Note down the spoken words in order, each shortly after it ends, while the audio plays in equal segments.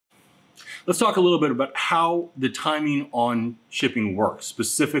Let's talk a little bit about how the timing on shipping works,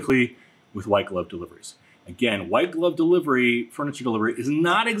 specifically with white glove deliveries. Again, white glove delivery, furniture delivery, is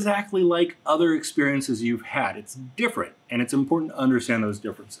not exactly like other experiences you've had. It's different, and it's important to understand those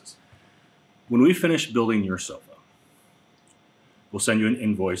differences. When we finish building your sofa, we'll send you an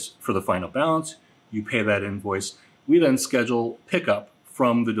invoice for the final balance. You pay that invoice. We then schedule pickup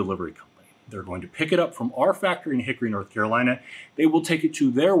from the delivery company. They're going to pick it up from our factory in Hickory, North Carolina. They will take it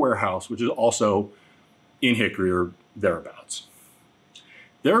to their warehouse, which is also in Hickory or thereabouts.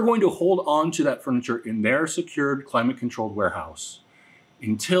 They're going to hold on to that furniture in their secured, climate-controlled warehouse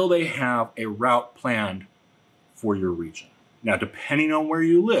until they have a route planned for your region. Now, depending on where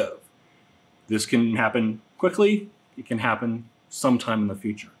you live, this can happen quickly. It can happen sometime in the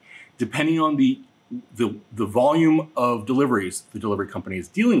future. Depending on the volume of deliveries the delivery company is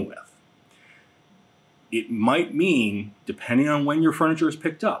dealing with, it might mean, depending on when your furniture is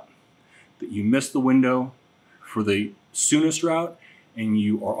picked up, that you miss the window for the soonest route and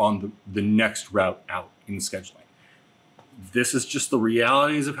you are on the next route out in scheduling. This is just the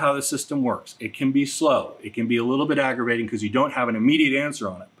realities of how the system works. It can be slow. It can be a little bit aggravating because you don't have an immediate answer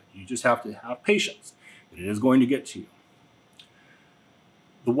on it, but you just have to have patience that it is going to get to you.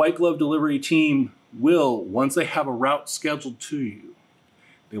 The white glove delivery team will, once they have a route scheduled to you,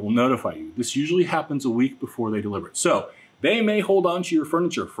 they will notify you. This usually happens a week before they deliver it. So they may hold on to your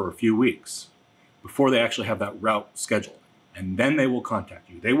furniture for a few weeks before they actually have that route scheduled. And then they will contact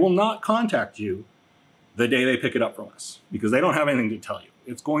you. They will not contact you the day they pick it up from us because they don't have anything to tell you.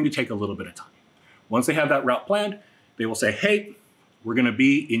 It's going to take a little bit of time. Once they have that route planned, they will say, hey, we're going to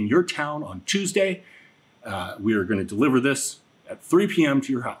be in your town on Tuesday. We are going to deliver this at 3 p.m.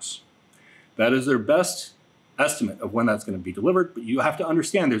 to your house. That is their best estimate of when that's going to be delivered, but you have to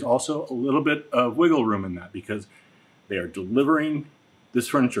understand there's also a little bit of wiggle room in that because they are delivering this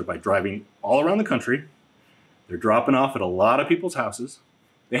furniture by driving all around the country. They're dropping off at a lot of people's houses.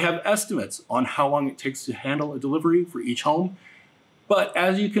 They have estimates on how long it takes to handle a delivery for each home. But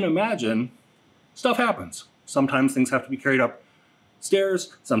as you can imagine, stuff happens. Sometimes things have to be carried up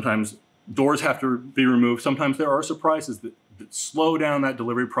stairs. Sometimes doors have to be removed. Sometimes there are surprises that slow down that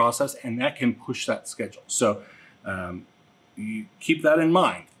delivery process, and that can push that schedule. So you keep that in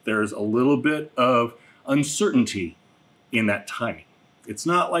mind. There's a little bit of uncertainty in that timing. It's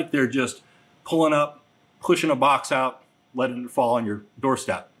not like they're just pulling up, pushing a box out, letting it fall on your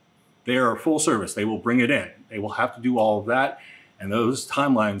doorstep. They are full service. They will bring it in. They will have to do all of that, and those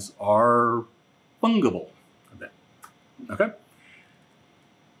timelines are fungible a bit. Okay?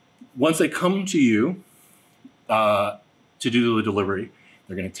 Once they come to you, to do the delivery,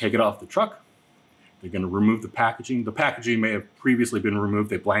 they're going to take it off the truck. They're going to remove the packaging. The packaging may have previously been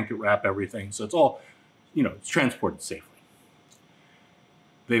removed. They blanket wrap everything. So it's all, it's transported safely.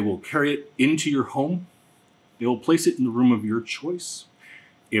 They will carry it into your home. They will place it in the room of your choice.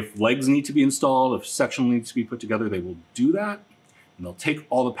 If legs need to be installed, if section needs to be put together, they will do that. And they'll take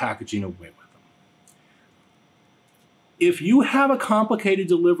all the packaging away with them. If you have a complicated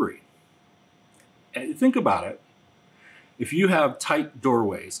delivery, think about it. If you have tight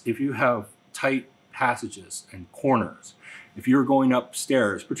doorways, if you have tight passages and corners, if you're going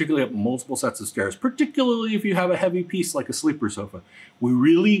upstairs, particularly up multiple sets of stairs, particularly if you have a heavy piece like a sleeper sofa, we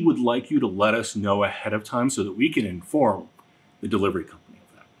really would like you to let us know ahead of time so that we can inform the delivery company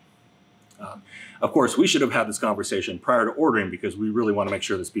of that. Of course, we should have had this conversation prior to ordering because we really want to make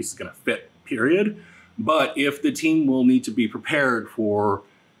sure this piece is going to fit, period. But if the team will need to be prepared for,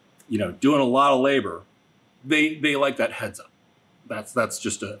 doing a lot of labor, they like that heads up. That's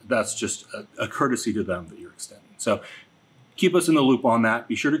just a courtesy to them that you're extending. So keep us in the loop on that.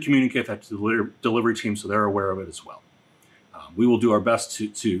 Be sure to communicate that to the delivery team so they're aware of it as well. We will do our best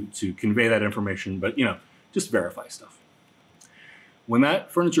to convey that information, but just verify stuff. When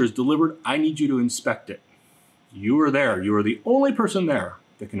that furniture is delivered, I need you to inspect it. You are there. You are the only person there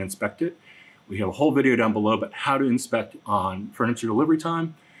that can inspect it. We have a whole video down below about how to inspect on furniture delivery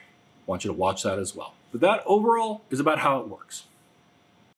time. I want you to watch that as well. But that overall is about how it works.